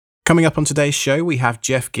Coming up on today's show, we have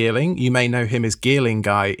Jeff Geerling. You may know him as Geerling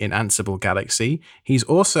Guy in Ansible Galaxy. He's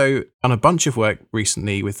also done a bunch of work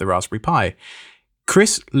recently with the Raspberry Pi.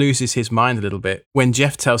 Chris loses his mind a little bit when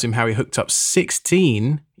Jeff tells him how he hooked up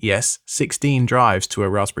 16 drives to a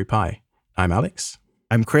Raspberry Pi. I'm Alex.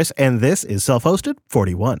 I'm Chris, and this is Self-Hosted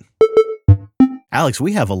 41. Alex,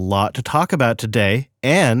 we have a lot to talk about today,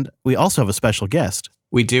 and we also have a special guest.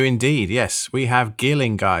 We do indeed, yes. We have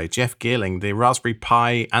Geerling Guy, Jeff Geerling, the Raspberry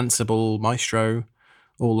Pi, Ansible, Maestro,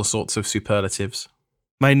 all the sorts of superlatives.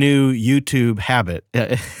 My new YouTube habit.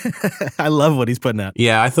 I love what he's putting out.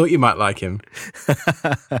 Yeah, I thought you might like him.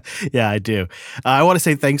 Yeah, I do. I want to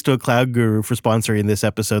say thanks to A Cloud Guru for sponsoring this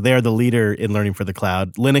episode. They are the leader in learning for the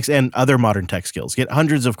cloud, Linux, and other modern tech skills. Get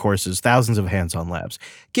hundreds of courses, thousands of hands-on labs.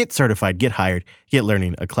 Get certified, get hired, get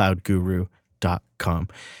learning at cloudguru.com.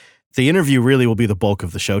 The interview really will be the bulk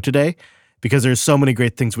of the show today because there's so many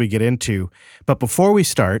great things we get into. But before we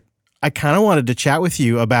start, I kind of wanted to chat with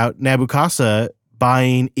you about Nabukasa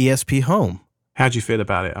buying ESP Home. How'd you feel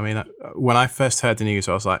about it? I mean, when I first heard the news,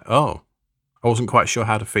 I was like, I wasn't quite sure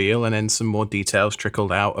how to feel. And then some more details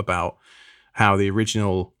trickled out about how the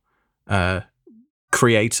original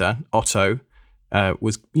creator, Otto,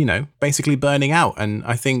 was, basically burning out. And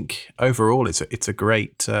I think overall it's a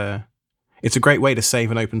great way to save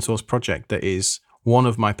an open source project that is one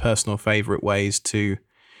of my personal favorite ways to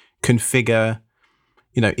configure,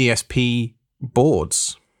 ESP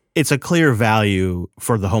boards. It's a clear value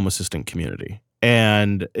for the Home Assistant community.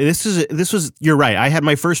 And this was, you're right. I had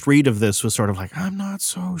my first read of this was sort of like, I'm not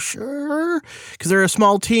so sure, because they're a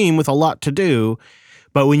small team with a lot to do.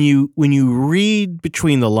 But when you read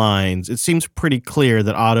between the lines, it seems pretty clear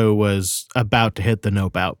that Otto was about to hit the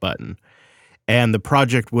nope out button. And the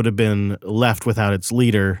project would have been left without its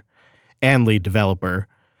leader and lead developer.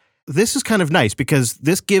 This is kind of nice because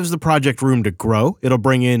this gives the project room to grow. It'll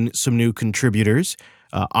bring in some new contributors.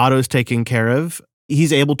 Otto's taken care of.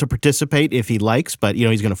 He's able to participate if he likes, but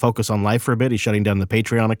he's going to focus on life for a bit. He's shutting down the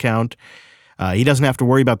Patreon account. He doesn't have to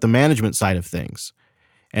worry about the management side of things.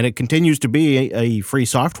 And it continues to be a free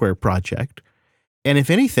software project. And if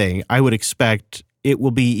anything, I would expect it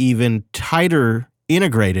will be even tighter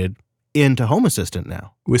integrated into Home Assistant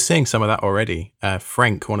now. We're seeing some of that already.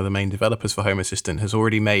 Frank, one of the main developers for Home Assistant, has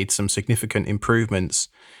already made some significant improvements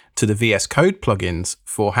to the VS Code plugins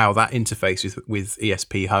for how that interfaces with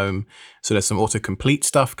ESP Home. So there's some autocomplete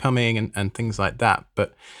stuff coming and things like that.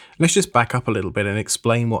 But let's just back up a little bit and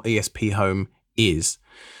explain what ESP Home is.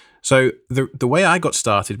 So the way I got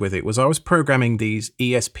started with it was I was programming these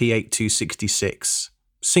ESP8266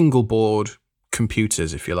 single board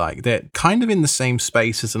computers, if you like. They're kind of in the same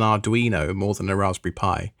space as an Arduino more than a Raspberry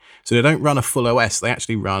Pi. So they don't run a full OS, they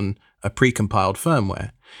actually run a precompiled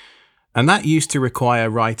firmware. And that used to require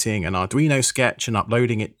writing an Arduino sketch and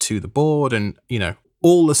uploading it to the board and,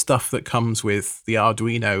 all the stuff that comes with the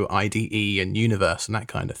Arduino IDE and Universe and that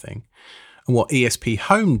kind of thing. And what ESP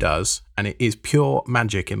Home does, and it is pure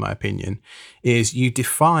magic in my opinion, is you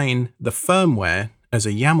define the firmware as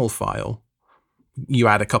a YAML file. You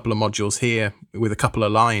add a couple of modules here with a couple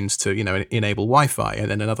of lines to, enable Wi-Fi,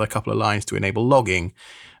 and then another couple of lines to enable logging,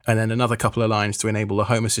 and then another couple of lines to enable the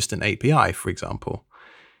Home Assistant API, for example.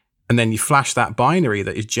 And then you flash that binary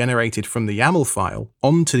that is generated from the YAML file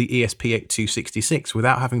onto the ESP8266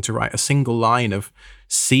 without having to write a single line of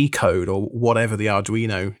C code or whatever the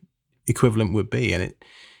Arduino equivalent would be. And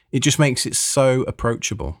it just makes it so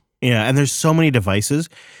approachable. Yeah, and there's so many devices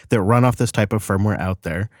that run off this type of firmware out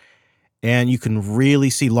there. And you can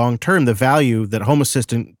really see long-term the value that Home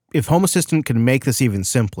Assistant, if Home Assistant can make this even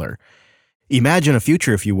simpler. Imagine a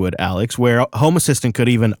future, if you would, Alex, where Home Assistant could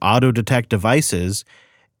even auto-detect devices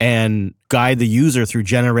and guide the user through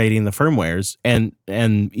generating the firmwares and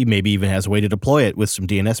maybe even has a way to deploy it with some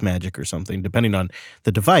DNS magic or something, depending on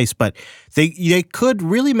the device. But they could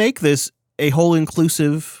really make this a whole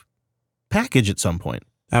inclusive package at some point.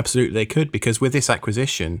 Absolutely, they could, because with this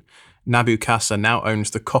acquisition, Nabukasa now owns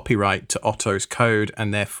the copyright to Otto's code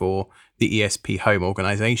and therefore the ESP Home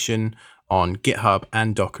organization on GitHub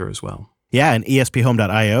and Docker as well. Yeah, and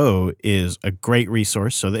esphome.io is a great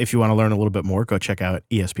resource. So if you want to learn a little bit more, go check out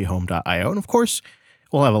esphome.io. And of course,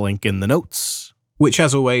 we'll have a link in the notes. Which,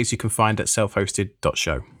 as always, you can find at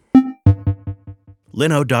selfhosted.show.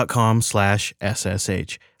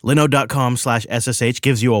 Linode.com/SSH. Linode.com/SSH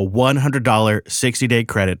gives you a $100 60-day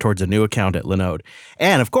credit towards a new account at Linode.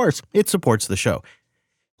 And of course, it supports the show.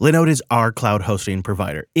 Linode is our cloud hosting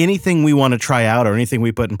provider. Anything we want to try out or anything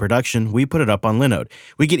we put in production, we put it up on Linode.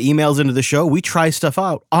 We get emails into the show, we try stuff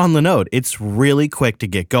out on Linode. It's really quick to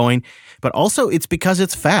get going, but also it's because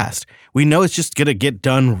it's fast. We know it's just going to get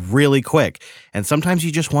done really quick. And sometimes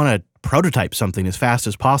you just want to prototype something as fast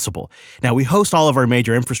as possible. Now, we host all of our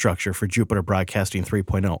major infrastructure for Jupiter Broadcasting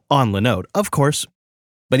 3.0 on Linode, of course.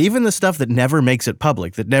 But even the stuff that never makes it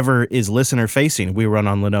public, that never is listener facing, we run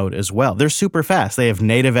on Linode as well. They're super fast. They have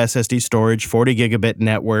native SSD storage, 40 gigabit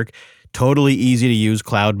network, totally easy to use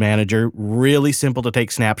cloud manager, really simple to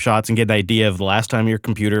take snapshots and get an idea of the last time your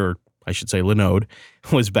computer, or I should say Linode,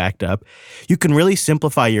 was backed up. You can really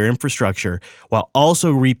simplify your infrastructure while also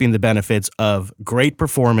reaping the benefits of great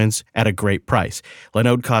performance at a great price.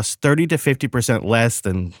 Linode costs 30 to 50% less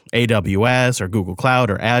than AWS or Google Cloud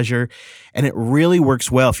or Azure, and it really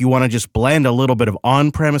works well if you want to just blend a little bit of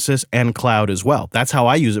on-premises and cloud as well. That's how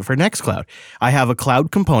I use it for Nextcloud. I have a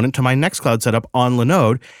cloud component to my Nextcloud setup on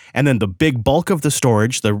Linode, and then the big bulk of the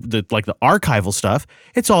storage, the archival stuff,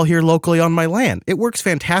 it's all here locally on my LAN. It works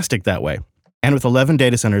fantastic that way. And with 11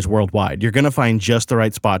 data centers worldwide, you're going to find just the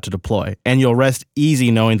right spot to deploy. And you'll rest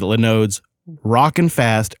easy knowing that Linode's rockin'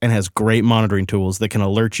 fast and has great monitoring tools that can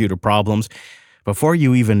alert you to problems before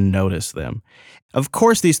you even notice them. Of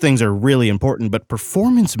course, these things are really important, but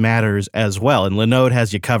performance matters as well, and Linode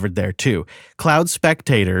has you covered there too. Cloud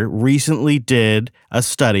Spectator recently did a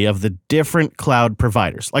study of the different cloud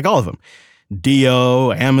providers, like all of them.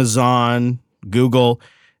 DO, Amazon, Google,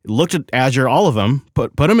 looked at Azure, all of them,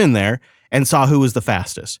 put them in there, and saw who was the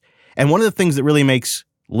fastest. And one of the things that really makes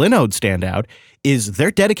Linode stand out is their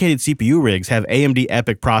dedicated CPU rigs have AMD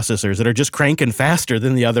EPYC processors that are just cranking faster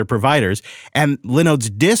than the other providers. And Linode's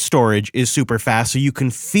disk storage is super fast, so you can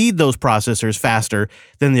feed those processors faster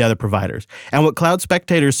than the other providers. And what Cloud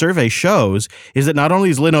Spectator's survey shows is that not only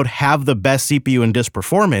does Linode have the best CPU and disk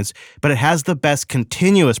performance, but it has the best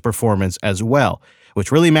continuous performance as well, which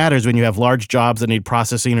really matters when you have large jobs that need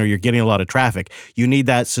processing or you're getting a lot of traffic. You need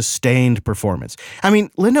that sustained performance. I mean,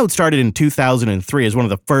 Linode started in 2003 as one of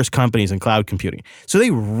the first companies in cloud computing, so they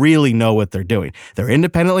really know what they're doing. They're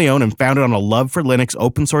independently owned and founded on a love for Linux,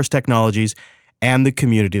 open source technologies, and the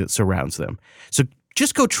community that surrounds them. So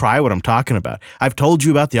just go try what I'm talking about. I've told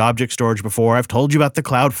you about the object storage before. I've told you about the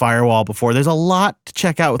cloud firewall before. There's a lot to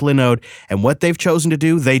check out with Linode, and what they've chosen to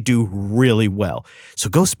do, they do really well. So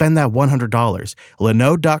go spend that $100.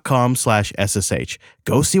 Linode.com/SSH.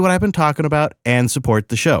 Go see what I've been talking about and support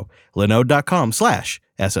the show.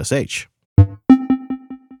 Linode.com/SSH.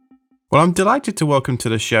 Well, I'm delighted to welcome to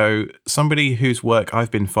the show somebody whose work I've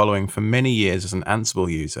been following for many years as an Ansible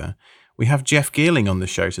user. We have Jeff Geerling on the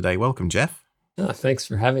show today. Welcome, Jeff. Oh, thanks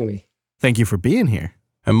for having me. Thank you for being here.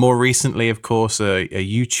 And more recently, of course, a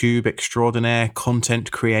YouTube extraordinaire, content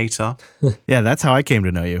creator. Yeah, that's how I came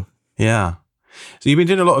to know you. Yeah. So you've been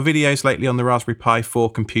doing a lot of videos lately on the Raspberry Pi 4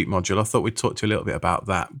 compute module. I thought we'd talk to you a little bit about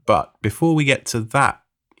that. But before we get to that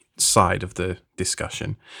side of the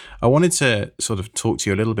discussion, I wanted to sort of talk to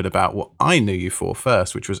you a little bit about what I knew you for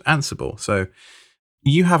first, which was Ansible. So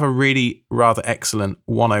you have a really rather excellent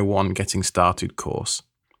 101 Getting Started course.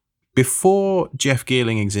 Before Jeff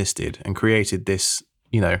Geerling existed and created this,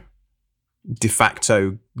 de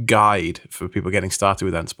facto guide for people getting started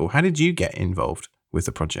with Ansible, how did you get involved with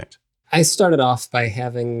the project? I started off by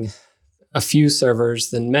having a few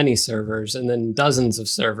servers, then many servers, and then dozens of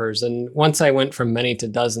servers. And once I went from many to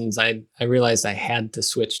dozens, I realized I had to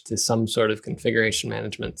switch to some sort of configuration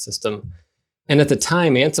management system. And at the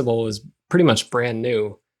time, Ansible was pretty much brand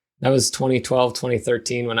new. That was 2012,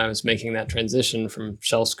 2013 when I was making that transition from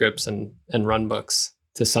shell scripts and runbooks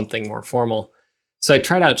to something more formal. So I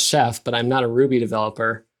tried out Chef, but I'm not a Ruby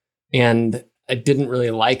developer, and I didn't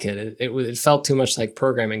really like it. It felt too much like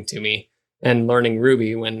programming to me, and learning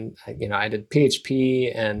Ruby when I did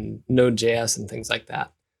PHP and Node.js and things like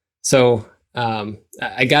that. So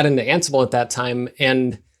I got into Ansible at that time,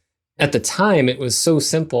 and at the time, it was so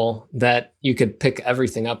simple that you could pick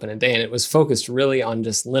everything up in a day, and it was focused really on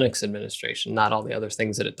just Linux administration, not all the other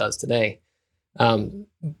things that it does today.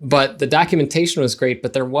 But the documentation was great,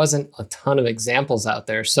 but there wasn't a ton of examples out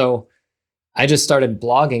there. So I just started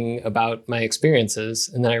blogging about my experiences,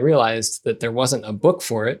 and then I realized that there wasn't a book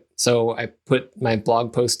for it. So I put my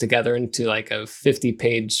blog post together into like a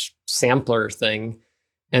 50-page sampler thing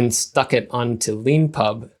and stuck it onto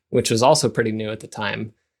LeanPub, which was also pretty new at the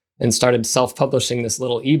time, and started self-publishing this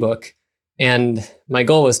little ebook. And my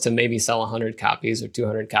goal was to maybe sell 100 copies or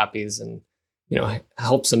 200 copies and,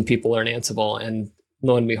 help some people learn Ansible. And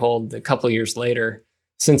lo and behold, a couple of years later,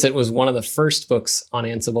 since it was one of the first books on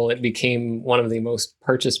Ansible, it became one of the most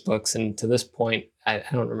purchased books. And to this point, I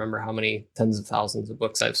don't remember how many tens of thousands of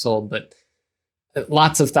books I've sold, but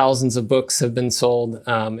lots of thousands of books have been sold.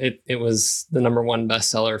 It was the number one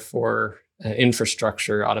bestseller for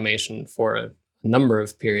infrastructure automation for a number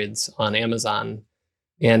of periods on Amazon,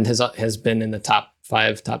 and has been in the top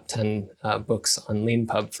 5, top 10 books on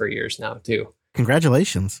LeanPub for years now too.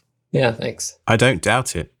 Congratulations. Yeah, thanks. I don't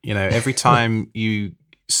doubt it. Every time you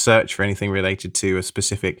search for anything related to a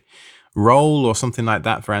specific role or something like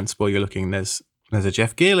that for Ansible, you're looking, there's a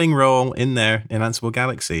Jeff Geerling role in there in Ansible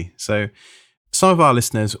Galaxy. So some of our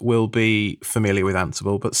listeners will be familiar with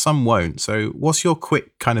Ansible, but some won't. So what's your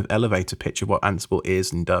quick kind of elevator pitch of what Ansible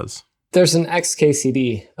is and does? There's an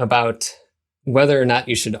XKCD about whether or not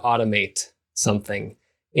you should automate something.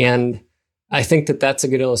 And I think that that's a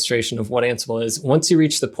good illustration of what Ansible is. Once you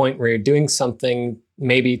reach the point where you're doing something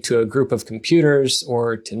maybe to a group of computers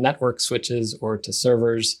or to network switches or to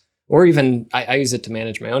servers, or even I use it to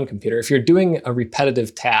manage my own computer. If you're doing a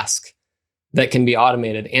repetitive task that can be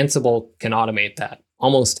automated, Ansible can automate that.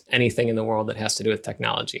 Almost anything in the world that has to do with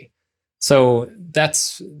technology. So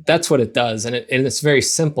that's what it does. And it's very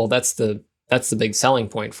simple. That's the big selling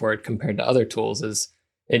point for it compared to other tools, is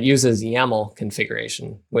it uses YAML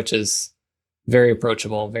configuration, which is very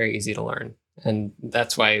approachable, very easy to learn. And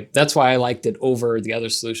that's why I liked it over the other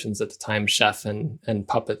solutions at the time, Chef and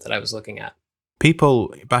Puppet, that I was looking at.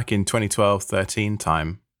 People back in 2012-13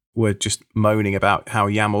 time were just moaning about how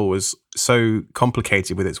YAML was so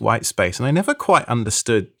complicated with its white space. And I never quite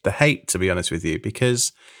understood the hate, to be honest with you,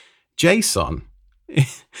 because JSON,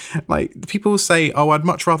 like people say, oh, I'd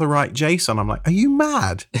much rather write JSON. I'm like, are you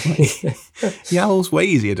mad? YAML's way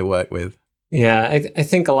easier to work with. Yeah, I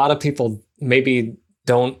think a lot of people maybe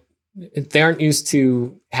they aren't used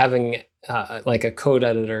to having like a code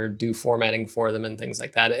editor do formatting for them and things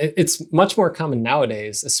like that. It's much more common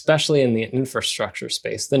nowadays, especially in the infrastructure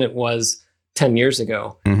space, than it was 10 years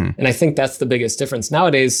ago. Mm-hmm. And I think that's the biggest difference.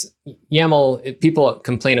 Nowadays, YAML, people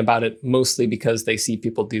complain about it mostly because they see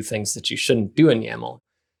people do things that you shouldn't do in YAML.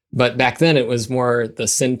 But back then it was more the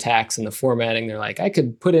syntax and the formatting. They're like, I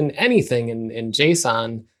could put in anything in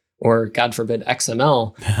JSON or, God forbid,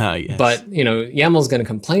 XML. Yes. But YAML's going to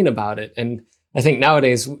complain about it. And I think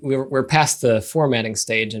nowadays we're past the formatting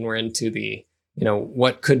stage and we're into the,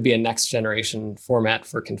 what could be a next generation format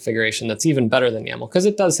for configuration that's even better than YAML, because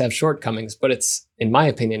it does have shortcomings, but it's, in my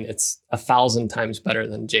opinion, it's 1,000 times better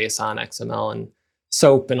than JSON, XML, and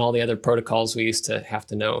SOAP and all the other protocols we used to have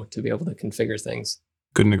to know to be able to configure things.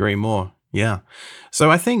 Couldn't agree more. Yeah.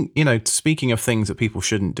 So I think, speaking of things that people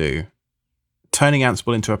shouldn't do, turning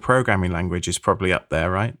Ansible into a programming language is probably up there,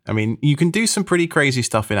 right? I mean, you can do some pretty crazy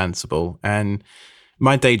stuff in Ansible, and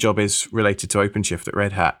my day job is related to OpenShift at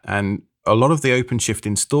Red Hat, and a lot of the OpenShift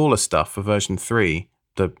installer stuff for version 3,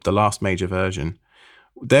 the last major version,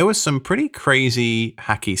 there was some pretty crazy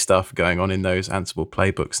hacky stuff going on in those Ansible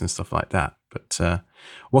playbooks and stuff like that. But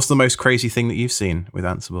what's the most crazy thing that you've seen with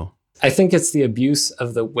Ansible? I think it's the abuse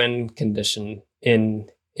of the when condition in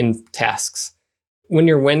tasks. When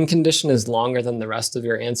your when condition is longer than the rest of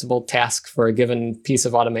your Ansible task for a given piece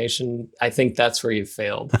of automation, I think that's where you've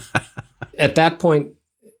failed. At that point,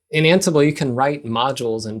 in Ansible, you can write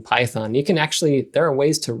modules in Python. There are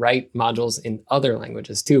ways to write modules in other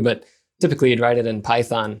languages too, but typically you'd write it in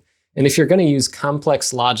Python. And if you're going to use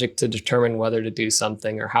complex logic to determine whether to do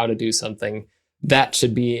something or how to do something, that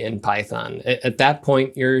should be in Python. At that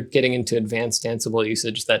point, you're getting into advanced Ansible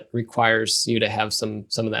usage that requires you to have some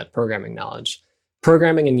of that programming knowledge.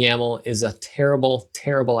 Programming in YAML is a terrible,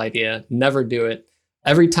 terrible idea. Never do it.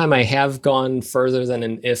 Every time I have gone further than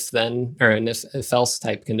an if-then or an if-else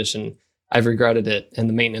type condition, I've regretted it, and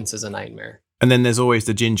the maintenance is a nightmare. And then there's always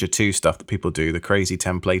the Ginger 2 stuff that people do, the crazy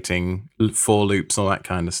templating, for loops, all that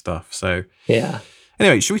kind of stuff. So yeah.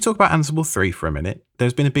 Anyway, should we talk about Ansible 3 for a minute?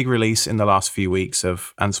 There's been a big release in the last few weeks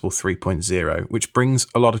of Ansible 3.0, which brings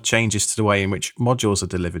a lot of changes to the way in which modules are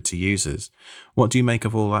delivered to users. What do you make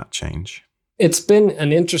of all that change? It's been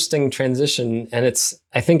an interesting transition, and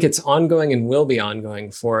I think it's ongoing and will be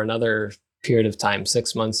ongoing for another period of time,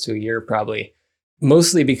 6 months to a year probably,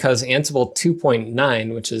 mostly because Ansible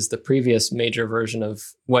 2.9, which is the previous major version of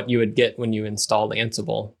what you would get when you installed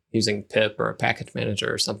Ansible using pip or a package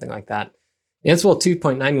manager or something like that, Ansible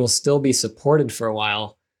 2.9 will still be supported for a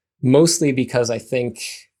while, mostly because I think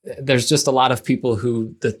there's just a lot of people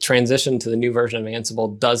who the transition to the new version of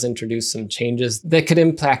Ansible does introduce some changes that could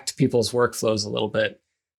impact people's workflows a little bit.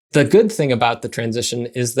 The good thing about the transition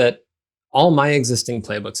is that all my existing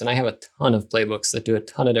playbooks, and I have a ton of playbooks that do a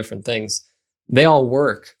ton of different things, they all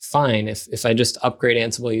work fine if I just upgrade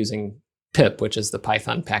Ansible using pip, which is the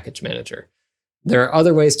Python package manager. There are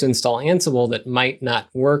other ways to install Ansible that might not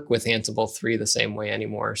work with Ansible 3 the same way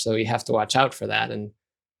anymore. So you have to watch out for that. And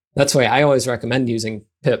that's why I always recommend using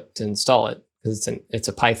pip to install it, because it's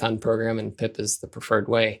a Python program and pip is the preferred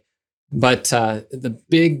way. But the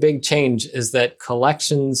big change is that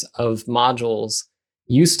collections of modules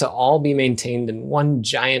used to all be maintained in one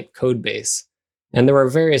giant code base. And there were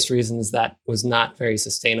various reasons that was not very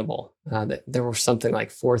sustainable. There were something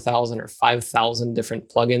like 4,000 or 5,000 different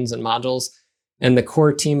plugins and modules. And the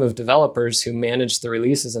core team of developers who managed the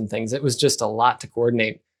releases and things, it was just a lot to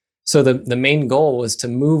coordinate. So the main goal was to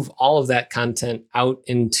move all of that content out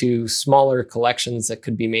into smaller collections that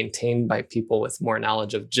could be maintained by people with more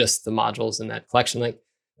knowledge of just the modules in that collection. Like,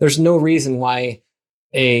 there's no reason why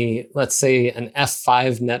let's say an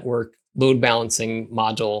F5 network load balancing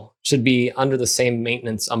module should be under the same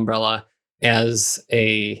maintenance umbrella as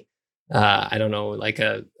I don't know, like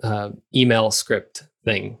a email script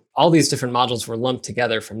thing. All these different modules were lumped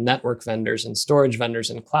together from network vendors and storage vendors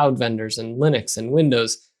and cloud vendors and Linux and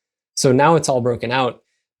Windows. So now it's all broken out,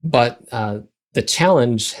 but the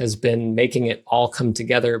challenge has been making it all come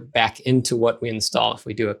together back into what we install if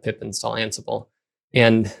we do a pip install Ansible.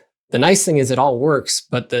 And the nice thing is it all works,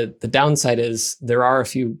 but the downside is there are a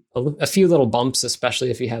few little bumps,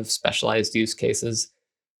 especially if you have specialized use cases.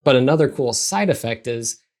 But another cool side effect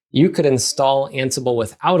is you could install Ansible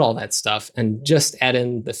without all that stuff and just add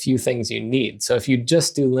in the few things you need. So if you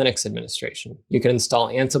just do Linux administration, you can install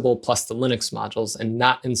Ansible plus the Linux modules and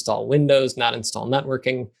not install Windows, not install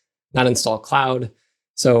networking, not install cloud.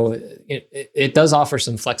 So it does offer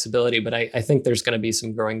some flexibility, but I think there's going to be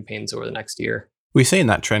some growing pains over the next year. We're seeing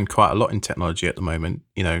that trend quite a lot in technology at the moment.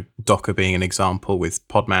 You know, Docker being an example, with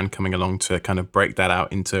Podman coming along to kind of break that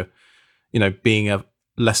out into, being a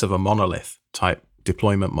less of a monolith type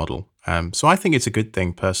deployment model. So I think it's a good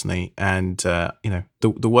thing personally. And, the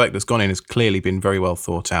work that's gone in has clearly been very well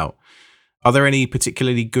thought out. Are there any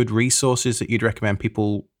particularly good resources that you'd recommend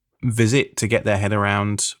people visit to get their head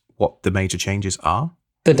around what the major changes are?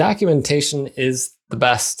 The documentation is the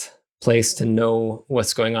best place to know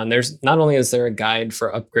what's going on. Not only is there a guide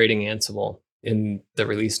for upgrading Ansible in the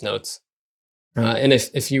release notes, and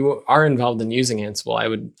if you are involved in using Ansible, I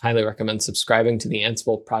would highly recommend subscribing to the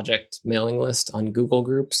Ansible project mailing list on Google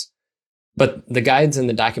Groups. But the guides and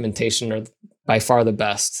the documentation are by far the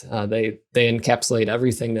best. They encapsulate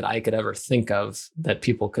everything that I could ever think of that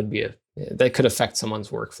that could affect someone's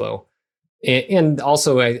workflow. And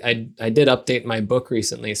also, I did update my book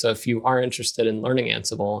recently. So if you are interested in learning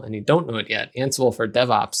Ansible and you don't know it yet, Ansible for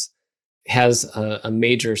DevOps has a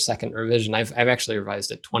major second revision. I've actually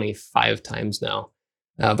revised it 25 times now.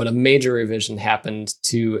 But a major revision happened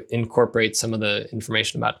to incorporate some of the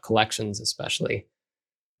information about collections, especially.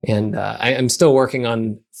 And I'm still working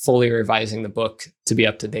on fully revising the book to be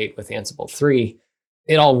up to date with Ansible 3.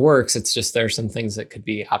 It all works. It's just there are some things that could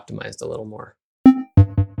be optimized a little more.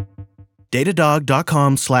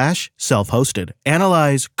 Datadog.com/self-hosted.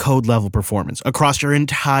 Analyze code level performance across your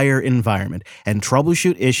entire environment and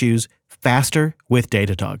troubleshoot issues faster with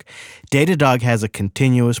Datadog. Datadog has a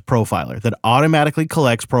continuous profiler that automatically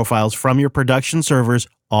collects profiles from your production servers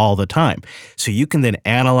all the time, so you can then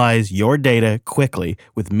analyze your data quickly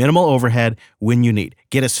with minimal overhead when you need.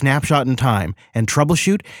 Get a snapshot in time and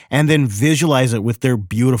troubleshoot, and then visualize it with their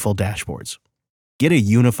beautiful dashboards. Get a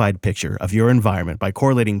unified picture of your environment by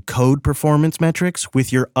correlating code performance metrics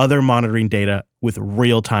with your other monitoring data with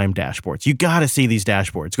real-time dashboards. You got to see these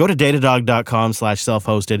dashboards. Go to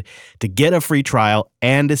datadog.com/self-hosted to get a free trial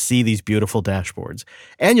and to see these beautiful dashboards.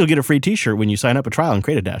 And you'll get a free t-shirt when you sign up a trial and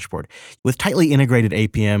create a dashboard. With tightly integrated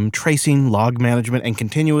APM, tracing, log management, and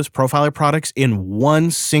continuous profiler products in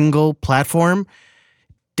one single platform,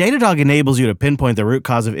 Datadog enables you to pinpoint the root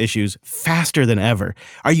cause of issues faster than ever.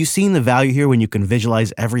 Are you seeing the value here when you can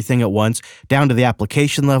visualize everything at once, down to the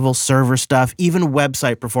application level, server stuff, even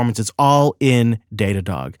website performance? It's all in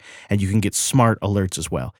Datadog, and you can get smart alerts as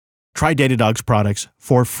well. Try Datadog's products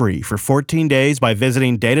for free for 14 days by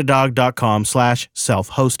visiting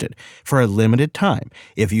datadog.com/self-hosted for a limited time.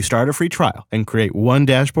 If you start a free trial and create one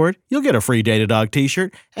dashboard, you'll get a free Datadog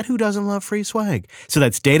t-shirt, and who doesn't love free swag? So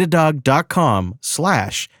that's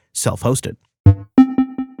datadog.com/self-hosted.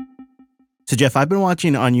 So Jeff, I've been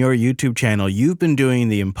watching on your YouTube channel, you've been doing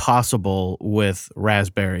the impossible with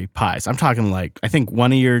Raspberry Pis. I'm talking like, I think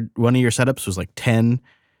one of your setups was like 10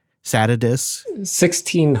 SATA disks.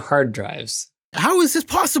 16 hard drives. How is this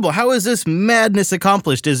possible? How is this madness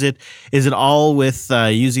accomplished? Is it all with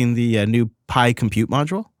using the new Pi compute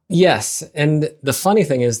module? Yes. And the funny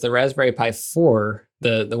thing is the Raspberry Pi 4,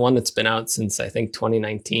 the one that's been out since I think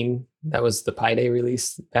 2019, that was the Pi Day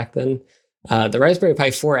release back then. The Raspberry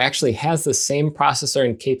Pi 4 actually has the same processor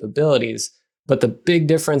and capabilities, but the big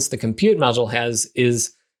difference the compute module has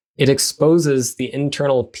is it exposes the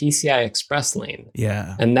internal PCI Express lane.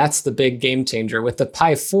 Yeah. And that's the big game changer. With the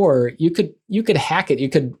Pi 4, you could hack it. You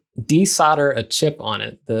could desolder a chip on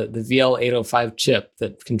it, the VL805 chip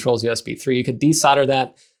that controls USB 3. You could desolder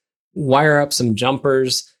that, wire up some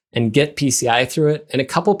jumpers, and get PCI through it. And a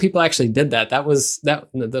couple people actually did that. That was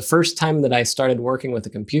the first time that I started working with the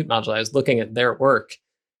compute module. I was looking at their work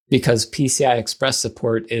because PCI Express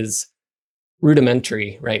support is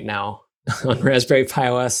rudimentary right now on Raspberry Pi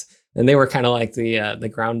OS. And they were kind of like the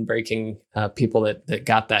groundbreaking people that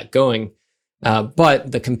got that going.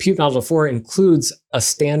 But the compute module 4 includes a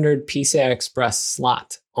standard PCI Express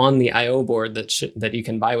slot on the I/O board that you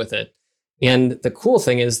can buy with it. And the cool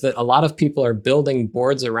thing is that a lot of people are building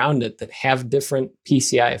boards around it that have different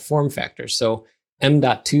PCI form factors. So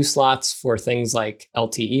M.2 slots for things like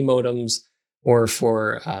LTE modems, or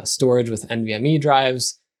for storage with NVMe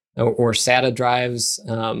drives, or SATA drives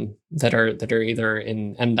that are either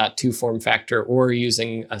in M.2 form factor or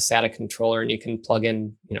using a SATA controller, and you can plug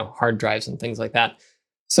in hard drives and things like that.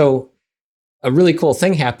 So a really cool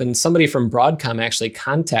thing happened. Somebody from Broadcom actually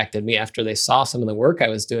contacted me after they saw some of the work I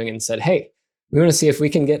was doing and said, hey, we want to see if we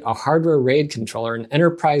can get a hardware RAID controller, an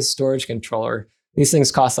enterprise storage controller. These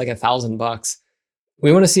things cost like $1,000.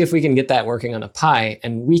 We want to see if we can get that working on a Pi,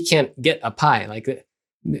 and we can't get a Pi. Like,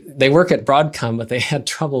 they work at Broadcom, but they had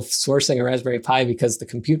trouble sourcing a Raspberry Pi because the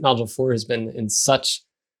compute module 4 has been in such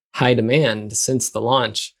high demand since the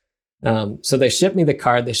launch. So they shipped me the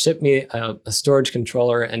card, they shipped me a storage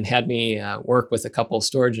controller, and had me work with a couple of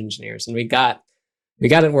storage engineers, and we got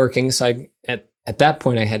it working. So at that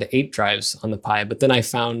point, I had 8 drives on the Pi, but then I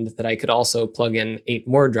found that I could also plug in 8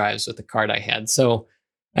 more drives with the card I had. So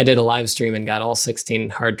I did a live stream and got all 16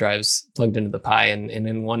 hard drives plugged into the Pi and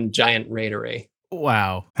in one giant RAID array.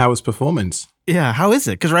 Wow. How was performance? Yeah, how is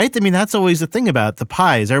it? Because, right, I mean, that's always the thing about the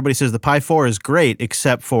Pis. Everybody says the Pi 4 is great,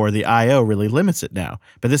 except for the I/O really limits it now.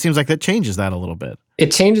 But this seems like that changes that a little bit.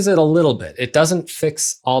 It changes it a little bit. It doesn't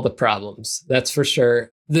fix all the problems, that's for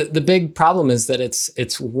sure. The big problem is that it's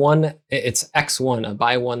X1, a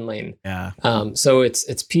by one lane. Yeah. So it's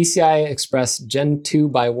PCI Express Gen 2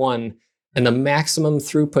 by 1, and the maximum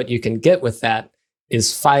throughput you can get with that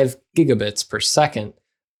is 5 gigabits per second.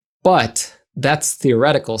 But that's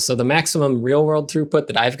theoretical. So the maximum real world throughput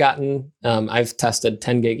that I've gotten, I've tested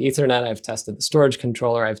 10 gig Ethernet, I've tested the storage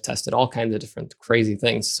controller, I've tested all kinds of different crazy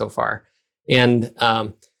things so far. And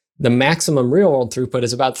the maximum real world throughput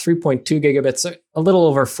is about 3.2 gigabits, a little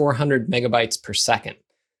over 400 megabytes per second.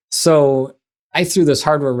 So I threw this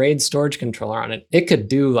hardware RAID storage controller on it. It could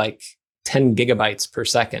do like 10 gigabytes per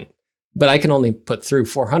second, but I can only put through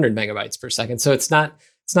 400 megabytes per second. So it's not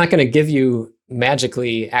going to give you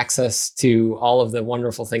magically access to all of the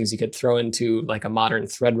wonderful things you could throw into like a modern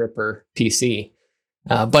Threadripper PC.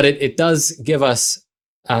 But it does give us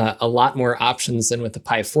a lot more options than with the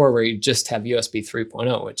Pi 4, where you just have USB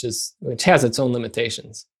 3.0, which has its own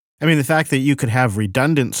limitations. I mean, the fact that you could have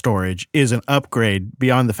redundant storage is an upgrade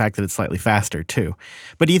beyond the fact that it's slightly faster too.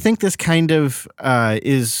 But do you think this kind of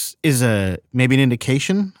is maybe an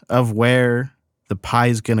indication of where the Pi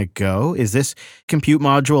is going to go? Is this compute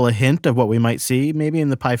module a hint of what we might see maybe in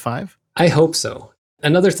the Pi 5? I hope so.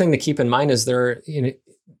 Another thing to keep in mind is there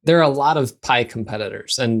are a lot of Pi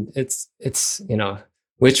competitors, and it's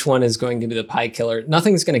which one is going to be the Pi killer?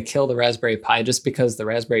 Nothing's going to kill the Raspberry Pi just because the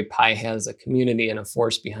Raspberry Pi has a community and a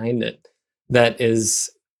force behind it that is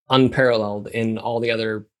unparalleled in all the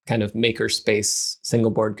other kind of makerspace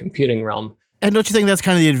single board computing realm. And don't you think that's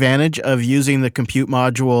kind of the advantage of using the compute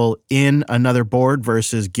module in another board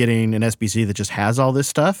versus getting an SBC that just has all this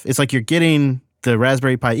stuff? It's like you're getting the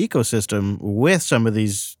Raspberry Pi ecosystem with some of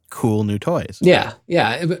these cool new toys. Yeah.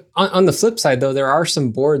 On the flip side, though, there are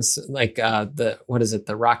some boards like the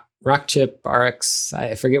Rock Chip RX.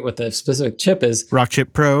 I forget what the specific chip is. Rock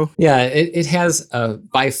Chip Pro. Yeah, it has a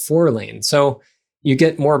by 4 lane, so you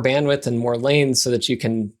get more bandwidth and more lanes so that you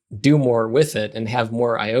can do more with it and have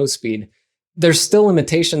more I/O speed. There's still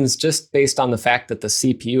limitations just based on the fact that the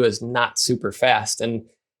CPU is not super fast. And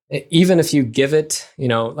even if you give it,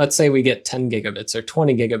 let's say we get 10 gigabits or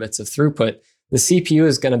 20 gigabits of throughput, the CPU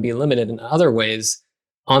is going to be limited in other ways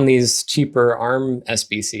on these cheaper ARM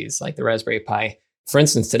SBCs like the Raspberry Pi. For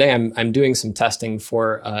instance, today I'm doing some testing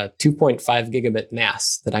for a 2.5 gigabit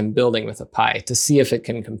NAS that I'm building with a Pi to see if it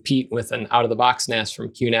can compete with an out-of-the-box NAS from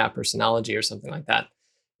QNAP or Synology or something like that.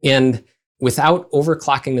 And without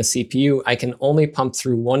overclocking the CPU, I can only pump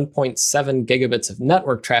through 1.7 gigabits of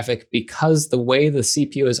network traffic because the way the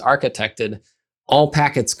CPU is architected all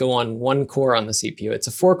packets go on one core on the CPU. It's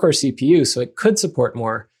a 4-core CPU, so it could support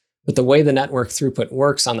more, but the way the network throughput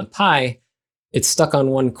works on the Pi, it's stuck on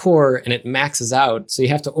one core and it maxes out. So you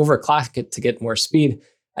have to overclock it to get more speed.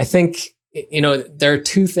 I think, there are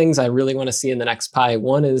two things I really want to see in the next Pi.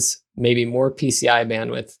 One is maybe more PCI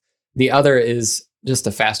bandwidth. The other is just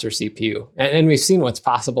a faster CPU. And we've seen what's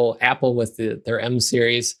possible. Apple with their M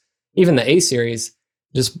series, even the A series,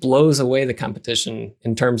 just blows away the competition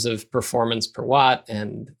in terms of performance per watt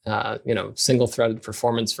and single-threaded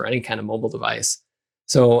performance for any kind of mobile device.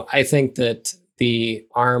 So I think that the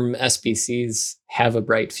ARM SBCs have a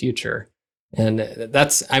bright future. And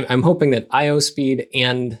I'm hoping that I/O speed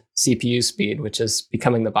and CPU speed, which is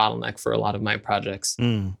becoming the bottleneck for a lot of my projects.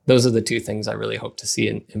 Those are the two things I really hope to see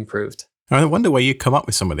improved. I wonder where you come up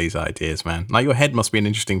with some of these ideas, man. Like, your head must be an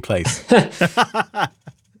interesting place.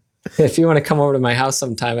 If you want to come over to my house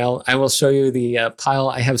sometime, I will show you the pile.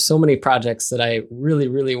 I have so many projects that I really,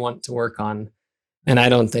 really want to work on, and I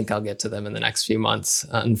don't think I'll get to them in the next few months,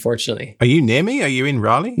 unfortunately. Are you near me? Are you in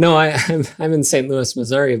Raleigh? No, I'm in St. Louis,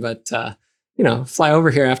 Missouri, but fly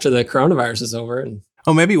over here after the coronavirus is over. And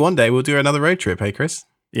maybe one day we'll do another road trip. Hey, Chris?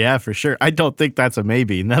 Yeah, for sure. I don't think that's a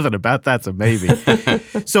maybe. Nothing about that's a maybe.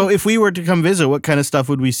 So if we were to come visit, what kind of stuff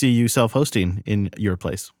would we see you self-hosting in your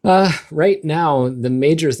place? Right now, the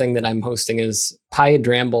major thing that I'm hosting is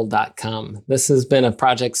pydramble.com. This has been a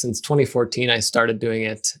project since 2014. I started doing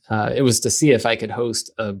it. It was to see if I could host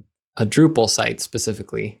a Drupal site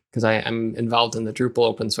specifically, because I'm involved in the Drupal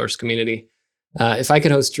open source community. If I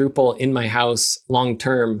could host Drupal in my house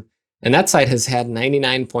long-term, and that site has had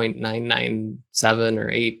 99.997 or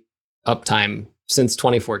 8 uptime since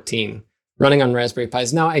 2014, running on Raspberry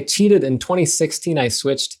Pis. Now, I cheated in 2016. I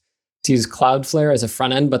switched to use Cloudflare as a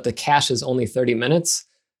front end, but the cache is only 30 minutes.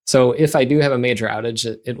 So if I do have a major outage,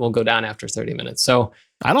 it will go down after 30 minutes. So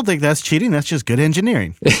I don't think that's cheating. That's just good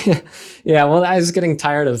engineering. Yeah, well, I was getting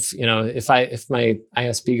tired of, if my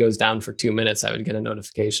ISP goes down for 2 minutes, I would get a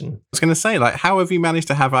notification. I was going to say, how have you managed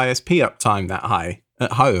to have ISP uptime that high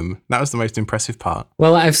at home? That was the most impressive part.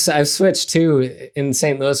 Well, I've switched to, in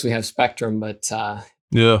St. Louis, we have Spectrum, but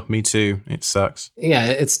yeah, me too. It sucks. Yeah,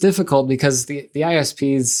 it's difficult because the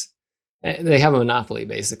ISPs, they have a monopoly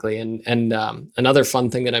basically. And another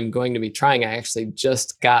fun thing that I'm going to be trying, I actually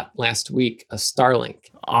just got last week a Starlink.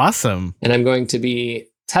 Awesome. And I'm going to be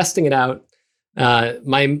testing it out.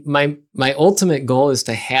 My ultimate goal is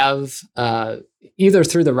to have either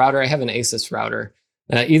through the router, I have an Asus router,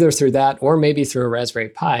 either through that or maybe through a Raspberry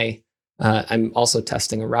Pi. I'm also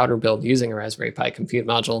testing a router build using a Raspberry Pi compute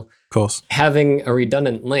module. Of course. Having a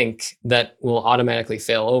redundant link that will automatically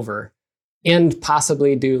fail over and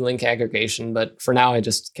possibly do link aggregation. But for now, I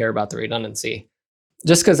just care about the redundancy.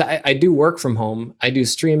 Just because I do work from home, I do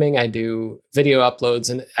streaming, I do video uploads,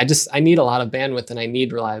 and I need a lot of bandwidth and I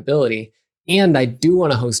need reliability. And I do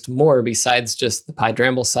want to host more besides just the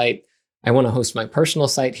PyDramble site. I want to host my personal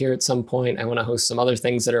site here at some point. I want to host some other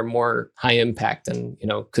things that are more high impact and,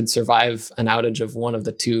 could survive an outage of one of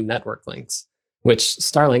the two network links, which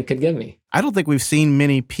Starlink could give me. I don't think we've seen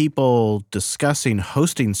many people discussing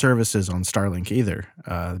hosting services on Starlink either.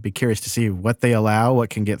 I'd be curious to see what they allow, what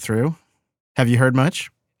can get through. Have you heard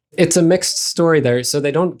much? It's a mixed story there. So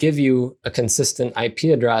they don't give you a consistent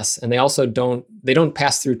IP address, and they also don't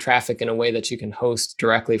pass through traffic in a way that you can host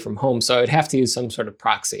directly from home. So I would have to use some sort of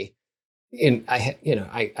proxy. And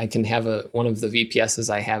I can have one of the VPSs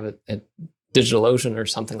I have at DigitalOcean or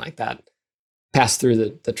something like that pass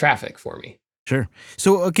through the traffic for me. Sure.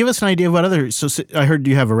 So give us an idea of what other. So I heard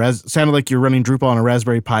you have sounded like you're running Drupal on a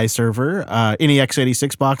Raspberry Pi server. Any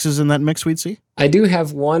x86 boxes in that mix we'd see? I do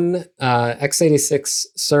have one x86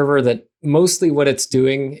 server that mostly what it's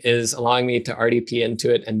doing is allowing me to RDP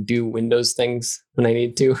into it and do Windows things when I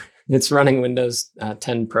need to. It's running Windows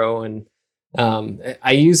 10 Pro, and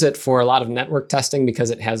I use it for a lot of network testing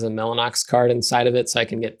because it has a Mellanox card inside of it, so I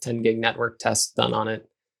can get 10 gig network tests done on it.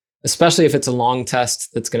 Especially if it's a long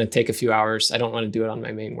test that's going to take a few hours. I don't want to do it on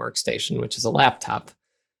my main workstation, which is a laptop,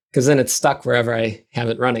 because then it's stuck wherever I have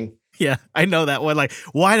it running. Yeah, I know that one. Like,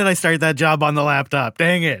 why did I start that job on the laptop?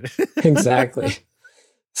 Dang it. Exactly.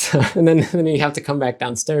 So, and then you have to come back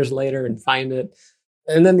downstairs later and find it.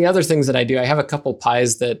 And then the other things that I do, I have a couple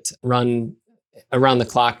Pis that run around the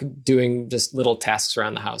clock doing just little tasks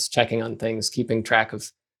around the house, checking on things, keeping track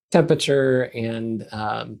of temperature and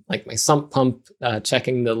like my sump pump,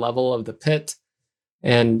 checking the level of the pit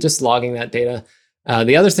and just logging that data.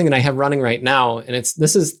 The other thing that I have running right now, and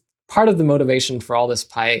this is part of the motivation for all this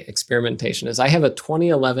Pi experimentation, is I have a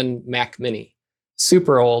 2011 Mac Mini,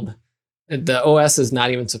 super old. The OS is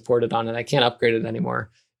not even supported on it. I can't upgrade it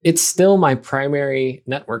anymore. it's still my primary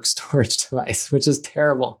network storage device, which is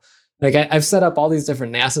terrible. Like I've set up all these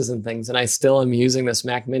different NASs and things, and I still am using this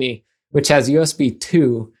Mac Mini, which has USB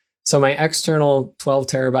 2. So my external 12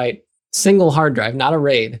 terabyte single hard drive, not a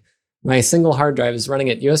RAID, my single hard drive is running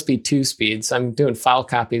at USB 2 speeds. So I'm doing file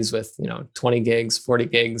copies with 20 gigs, 40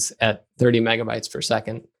 gigs at 30 megabytes per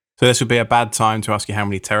second. So this would be a bad time to ask you how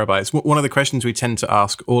many terabytes. One of the questions we tend to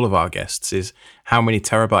ask all of our guests is, how many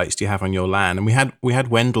terabytes do you have on your LAN? And we had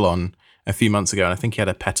Wendell on a few months ago, and I think he had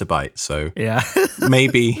a petabyte. So yeah,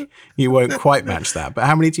 maybe you won't quite match that. But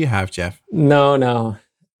how many do you have, Jeff? No.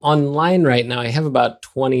 Online right now, I have about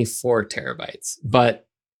 24 terabytes. But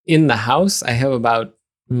in the house, I have about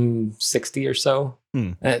 60 or so.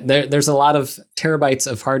 There's a lot of terabytes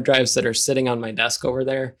of hard drives that are sitting on my desk over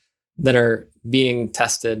there that are being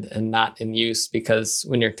tested and not in use, because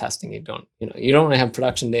when you're testing, you don't want to have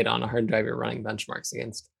production data on a hard drive you're running benchmarks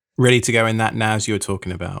against. Ready to go in that now, as you were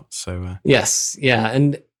talking about. So yes, yeah.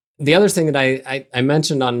 And the other thing that I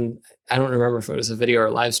mentioned on, I don't remember if it was a video or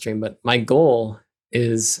a live stream, but my goal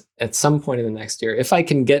is at some point in the next year, if I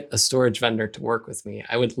can get a storage vendor to work with me,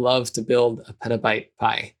 I would love to build a petabyte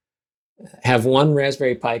Pi. Have one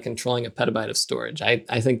Raspberry Pi controlling a petabyte of storage. I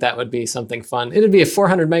think that would be something fun. It'd be a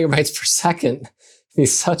 400 megabytes per second. It'd be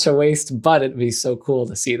such a waste, but it'd be so cool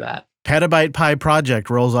to see that. Petabyte Pi project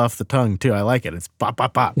rolls off the tongue too. I like it. It's pop,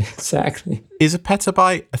 pop, pop. Exactly. Is a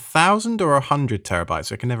petabyte 1,000 or 100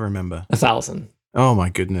 terabytes? I can never remember. 1,000. Oh my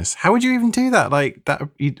goodness. How would you even do that? Like that?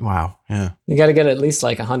 Wow. Yeah. You got to get at least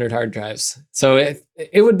like 100 hard drives. So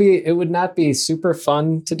it would not be super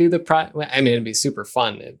fun to do it'd be super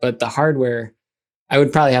fun, but the hardware, I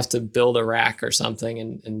would probably have to build a rack or something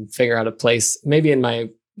and figure out a place, maybe in my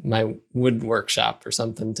wood workshop or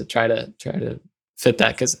something, to try to fit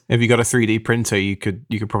that. Because if you got a 3D printer, you could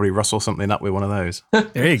probably rustle something up with one of those.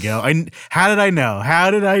 There you go. How did I know?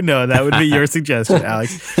 That would be your suggestion,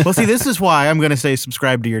 Alex. Well, see, this is why I'm going to say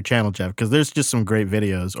subscribe to your channel, Jeff, because there's just some great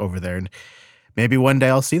videos over there, and maybe one day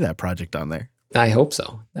I'll see that project on there. I hope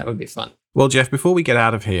so. That would be fun. Well, Jeff, before we get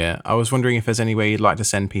out of here, I was wondering if there's any way you'd like to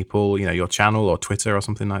send people, your channel or Twitter or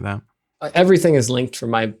something like that. Everything is linked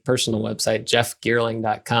from my personal website,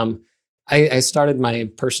 jeffgeerling.com. I started my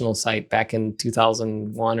personal site back in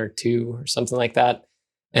 2001 or 2 or something like that.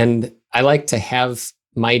 And I like to have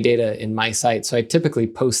my data in my site. So I typically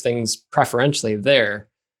post things preferentially there.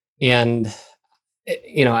 And,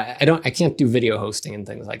 I can't do video hosting and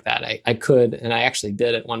things like that. I could, and I actually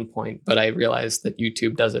did at one point, but I realized that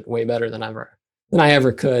YouTube does it way better than I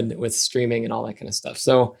ever could with streaming and all that kind of stuff.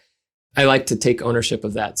 So I like to take ownership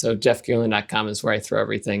of that. So jeffgeerling.com is where I throw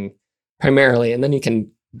everything primarily. And then you can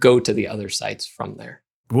go to the other sites from there.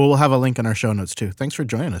 We'll have a link in our show notes too. Thanks for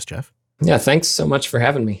joining us, Jeff. Yeah, thanks so much for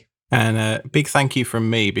having me. And a big thank you from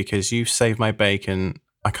me, because you've saved my bacon.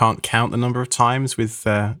 I can't count the number of times with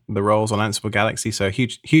the roles on Ansible Galaxy. So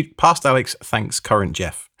huge, past Alex, thanks current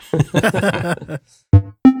Jeff.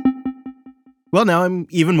 Well, now I'm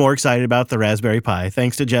even more excited about the Raspberry Pi.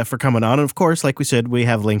 Thanks to Jeff for coming on. And of course, like we said, we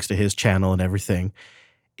have links to his channel and everything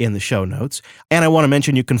in the show notes. And I want to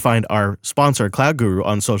mention you can find our sponsor, Cloud Guru,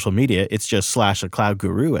 on social media. It's just / a Cloud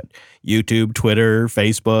Guru at YouTube, Twitter,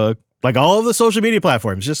 Facebook, like all of the social media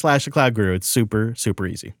platforms, just / a Cloud Guru. It's super, super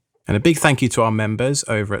easy. And a big thank you to our members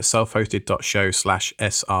over at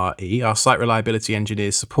selfhosted.show/SRE. Our site reliability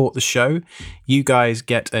engineers support the show. You guys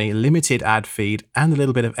get a limited ad feed and a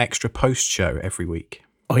little bit of extra post-show every week.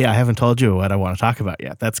 Oh yeah, I haven't told you what I want to talk about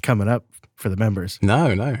yet. That's coming up for the members. No,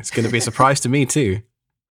 it's going to be a surprise to me too.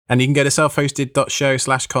 And you can go to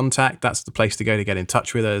selfhosted.show/contact. That's the place to go to get in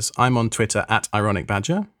touch with us. I'm on Twitter at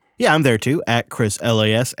IronicBadger. Yeah, I'm there too, at Chris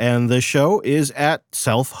LAS, and the show is at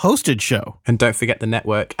Self-Hosted Show. And don't forget the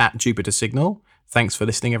network at Jupiter Signal. Thanks for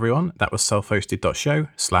listening, everyone. That was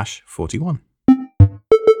selfhosted.show/41.